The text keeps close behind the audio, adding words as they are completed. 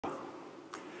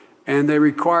and they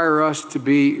require us to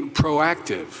be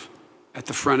proactive at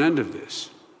the front end of this.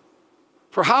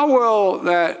 For how will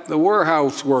the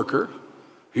warehouse worker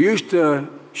who used to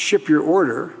ship your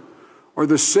order or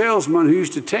the salesman who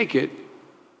used to take it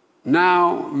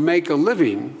now make a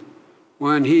living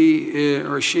when he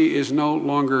or she is no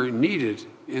longer needed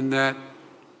in that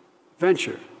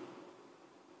venture?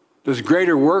 Does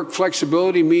greater work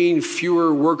flexibility mean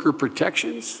fewer worker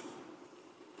protections?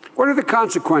 What are the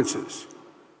consequences,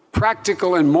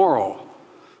 practical and moral,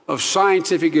 of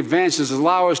scientific advances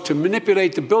allow us to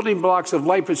manipulate the building blocks of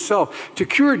life itself, to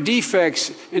cure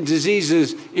defects and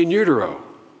diseases in utero?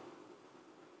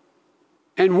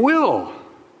 And will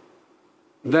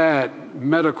that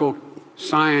medical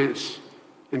science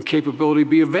and capability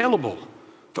be available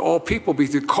to all people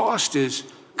because the cost is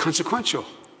consequential?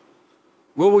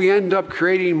 Will we end up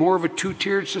creating more of a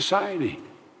two-tiered society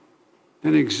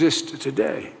than exists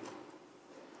today?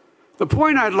 The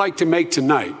point I'd like to make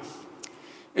tonight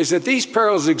is that these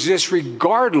perils exist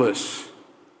regardless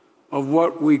of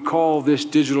what we call this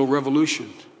digital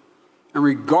revolution, and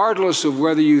regardless of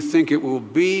whether you think it will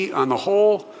be, on the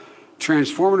whole,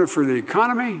 transformative for the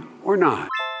economy or not.